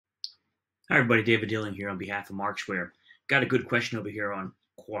Hi everybody, David Dilling here on behalf of Markzware. Got a good question over here on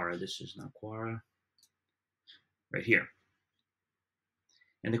Quora. This is not Quora, right here.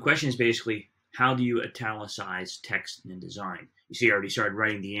 And the question is basically, how do you italicize text in InDesign? You see, I already started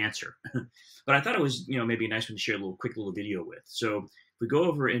writing the answer. But I thought it was, maybe a nice one to share a quick little video with. So if we go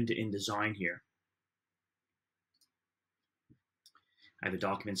over into InDesign here, I have a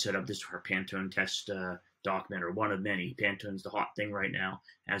document set up. This is our Pantone test document, or one of many. Pantone's the hot thing right now.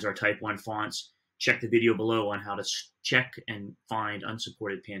 As our Type 1 fonts. Check the video below on how to check and find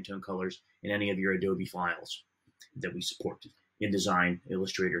unsupported Pantone colors in any of your Adobe files that we support. InDesign,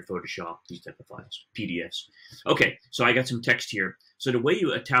 Illustrator, Photoshop, these type of files, PDFs. Okay, so I got some text here. So the way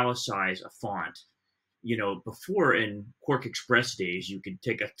you italicize a font, before in QuarkXPress days, you could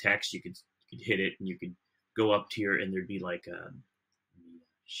take a text, you could hit it, and you could go up here, and there'd be like a, let me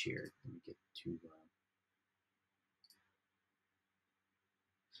share it. Let me get to.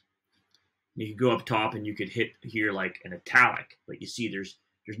 You could go up top and you could hit here like an italic. Like you see, there's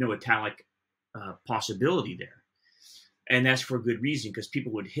no italic possibility there, and that's for a good reason, because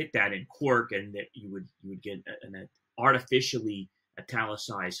people would hit that in Quark, and that you would get an artificially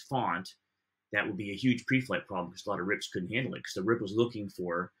italicized font. That would be a huge preflight problem, because a lot of RIPs couldn't handle it, because the RIP was looking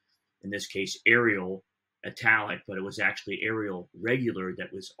for, in this case, Arial italic, but it was actually Arial Regular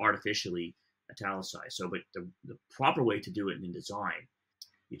that was artificially italicized. So, but the proper way to do it in InDesign,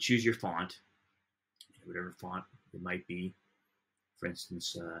 you choose your font, whatever font it might be, for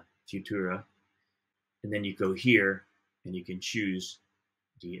instance, Futura, and then you go here and you can choose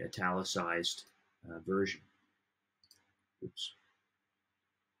the italicized version. Oops.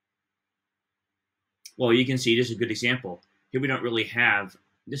 Well, you can see this is a good example. Here we don't really have,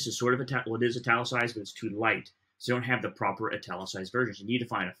 this is sort of, it is italicized, but it's too light. So you don't have the proper italicized versions. You need to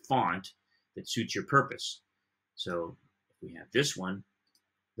find a font that suits your purpose. So if we have this one,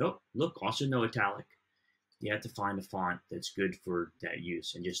 oh, look, also no italic. You have to find a font that's good for that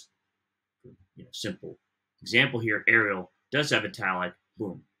use. And just, simple example here, Arial does have italic,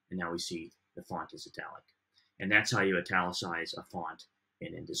 boom. And now we see the font is italic. And that's how you italicize a font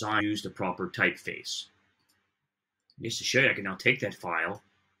in InDesign. Use the proper typeface. Just to show you, I can now take that file,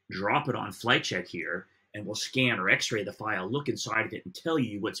 drop it on FlightCheck here, and we'll scan or x-ray the file, look inside of it, and tell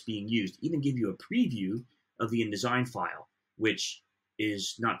you what's being used. Even give you a preview of the InDesign file, which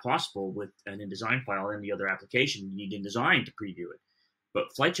is not possible with an InDesign file in the other application. You need InDesign to preview it.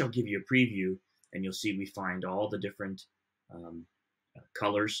 But FlightCheck will give you a preview, and you'll see we find all the different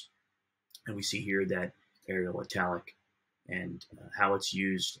colors. And we see here that Arial italic and how it's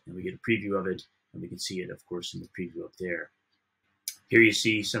used. And we get a preview of it, and we can see it, of course, in the preview up there. Here you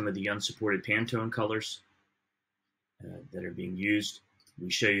see some of the unsupported Pantone colors that are being used. We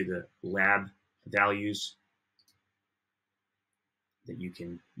show you the lab values that you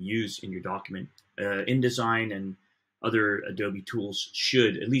can use in your document. InDesign and other Adobe tools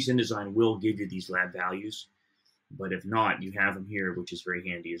should, at least InDesign will give you these lab values, but if not, you have them here, which is very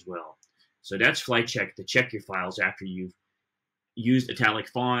handy as well. So that's FlightCheck to check your files after you've used italic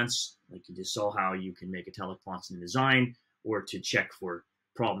fonts, like you just saw how you can make italic fonts in InDesign, or to check for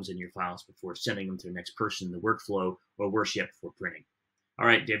problems in your files before sending them to the next person in the workflow, or worse yet, before printing. All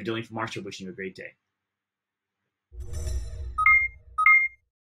right, David Dilling from Markzware, wishing you a great day.